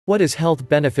What is health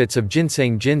benefits of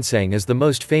ginseng? Ginseng is the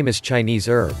most famous Chinese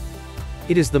herb.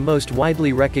 It is the most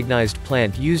widely recognized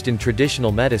plant used in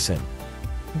traditional medicine.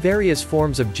 Various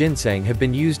forms of ginseng have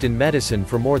been used in medicine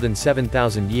for more than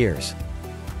 7,000 years.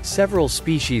 Several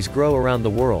species grow around the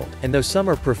world, and though some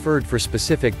are preferred for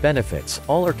specific benefits,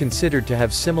 all are considered to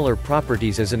have similar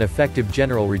properties as an effective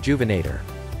general rejuvenator.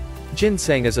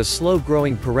 Ginseng is a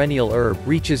slow-growing perennial herb,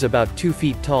 reaches about 2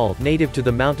 feet tall, native to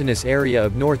the mountainous area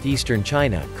of northeastern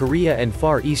China, Korea and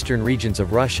far eastern regions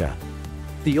of Russia.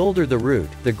 The older the root,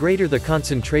 the greater the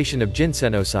concentration of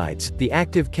ginsenosides, the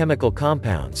active chemical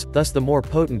compounds, thus the more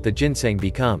potent the ginseng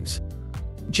becomes.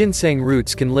 Ginseng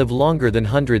roots can live longer than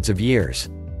hundreds of years.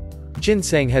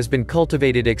 Ginseng has been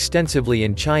cultivated extensively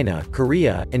in China,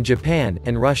 Korea, and Japan,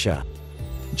 and Russia.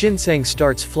 Ginseng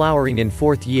starts flowering in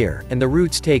 4th year, and the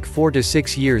roots take 4 to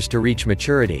 6 years to reach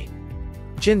maturity.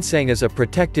 Ginseng is a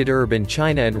protected herb in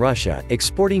China and Russia.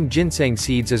 Exporting ginseng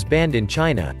seeds is banned in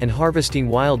China, and harvesting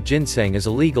wild ginseng is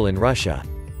illegal in Russia.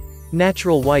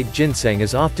 Natural white ginseng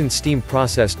is often steam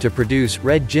processed to produce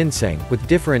red ginseng, with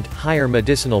different, higher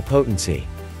medicinal potency.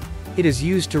 It is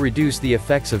used to reduce the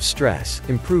effects of stress,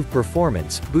 improve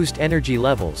performance, boost energy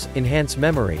levels, enhance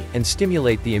memory, and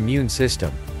stimulate the immune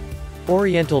system.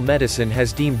 Oriental medicine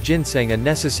has deemed ginseng a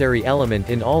necessary element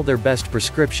in all their best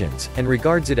prescriptions, and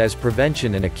regards it as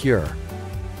prevention and a cure.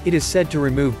 It is said to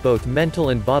remove both mental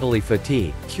and bodily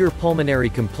fatigue, cure pulmonary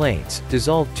complaints,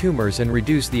 dissolve tumors and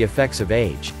reduce the effects of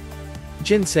age.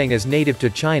 Ginseng is native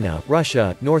to China,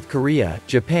 Russia, North Korea,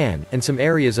 Japan, and some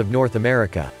areas of North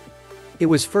America. It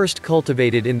was first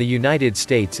cultivated in the United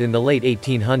States in the late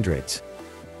 1800s.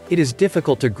 It is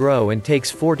difficult to grow and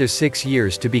takes 4 to 6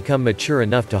 years to become mature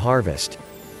enough to harvest.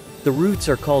 The roots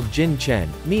are called jin chen,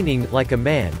 meaning, like a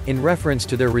man, in reference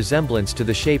to their resemblance to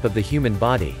the shape of the human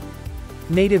body.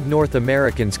 Native North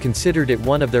Americans considered it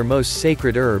one of their most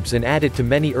sacred herbs and added to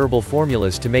many herbal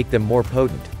formulas to make them more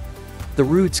potent. The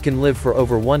roots can live for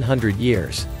over 100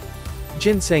 years.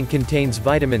 Ginseng contains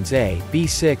vitamins A,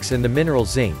 B6 and the mineral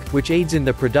zinc, which aids in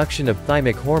the production of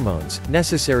thymic hormones,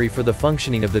 necessary for the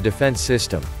functioning of the defense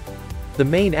system. The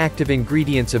main active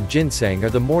ingredients of ginseng are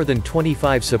the more than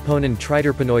 25 saponin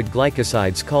triterpenoid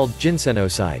glycosides called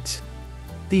ginsenosides.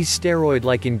 These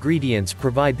steroid-like ingredients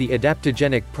provide the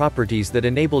adaptogenic properties that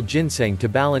enable ginseng to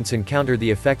balance and counter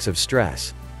the effects of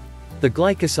stress. The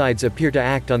glycosides appear to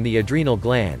act on the adrenal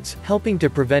glands, helping to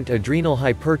prevent adrenal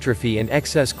hypertrophy and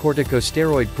excess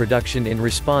corticosteroid production in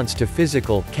response to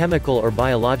physical, chemical or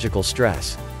biological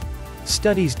stress.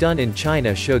 Studies done in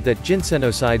China showed that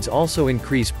ginsenosides also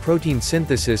increase protein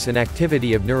synthesis and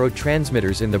activity of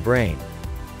neurotransmitters in the brain.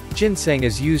 Ginseng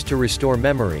is used to restore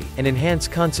memory, and enhance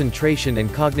concentration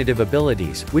and cognitive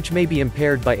abilities, which may be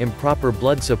impaired by improper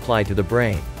blood supply to the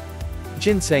brain.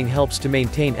 Ginseng helps to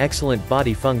maintain excellent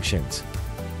body functions.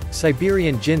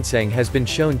 Siberian ginseng has been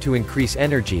shown to increase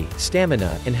energy,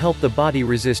 stamina, and help the body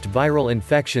resist viral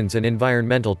infections and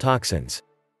environmental toxins.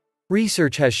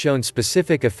 Research has shown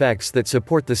specific effects that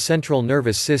support the central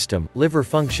nervous system, liver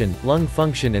function, lung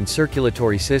function and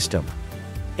circulatory system.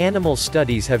 Animal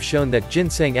studies have shown that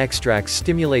ginseng extracts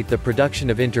stimulate the production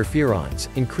of interferons,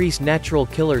 increase natural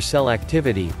killer cell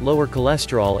activity, lower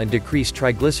cholesterol and decrease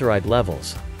triglyceride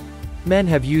levels. Men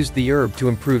have used the herb to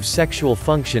improve sexual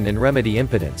function and remedy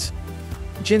impotence.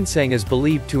 Ginseng is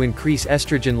believed to increase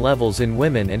estrogen levels in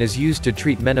women and is used to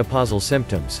treat menopausal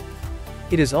symptoms.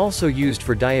 It is also used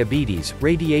for diabetes,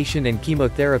 radiation and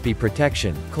chemotherapy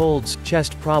protection, colds,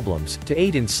 chest problems, to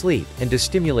aid in sleep, and to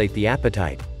stimulate the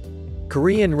appetite.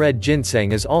 Korean red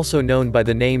ginseng is also known by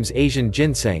the names Asian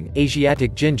ginseng,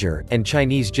 Asiatic ginger, and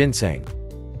Chinese ginseng.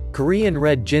 Korean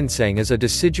red ginseng is a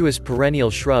deciduous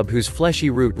perennial shrub whose fleshy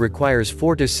root requires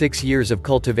 4 to 6 years of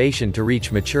cultivation to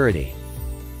reach maturity.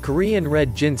 Korean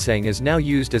red ginseng is now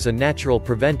used as a natural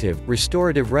preventive,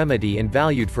 restorative remedy and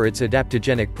valued for its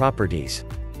adaptogenic properties.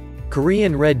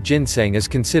 Korean red ginseng is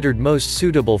considered most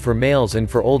suitable for males and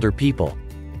for older people.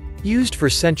 Used for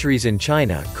centuries in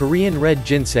China, Korean red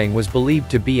ginseng was believed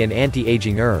to be an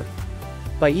anti-aging herb.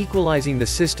 By equalizing the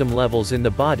system levels in the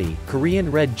body,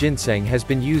 Korean red ginseng has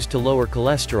been used to lower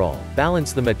cholesterol,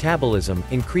 balance the metabolism,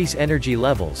 increase energy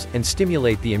levels, and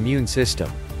stimulate the immune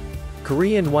system.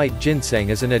 Korean white ginseng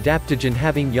is an adaptogen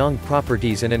having yang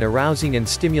properties and an arousing and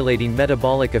stimulating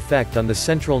metabolic effect on the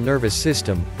central nervous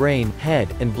system, brain, head,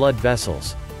 and blood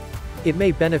vessels. It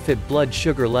may benefit blood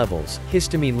sugar levels,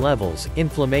 histamine levels,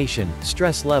 inflammation,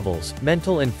 stress levels,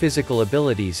 mental and physical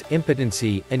abilities,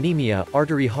 impotency, anemia,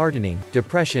 artery hardening,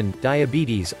 depression,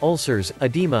 diabetes, ulcers,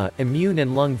 edema, immune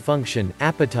and lung function,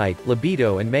 appetite,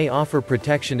 libido, and may offer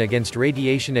protection against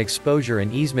radiation exposure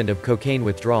and easement of cocaine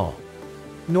withdrawal.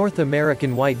 North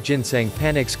American white ginseng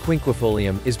Panax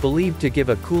quinquefolium is believed to give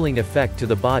a cooling effect to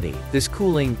the body. This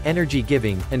cooling,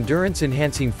 energy-giving,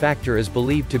 endurance-enhancing factor is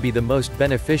believed to be the most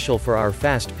beneficial for our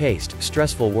fast-paced,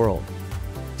 stressful world.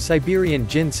 Siberian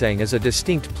ginseng is a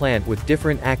distinct plant with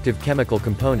different active chemical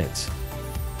components.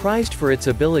 Prized for its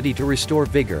ability to restore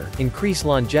vigor, increase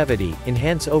longevity,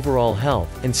 enhance overall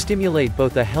health, and stimulate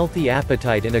both a healthy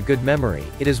appetite and a good memory,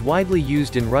 it is widely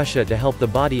used in Russia to help the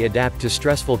body adapt to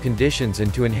stressful conditions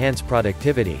and to enhance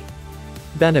productivity.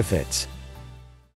 Benefits.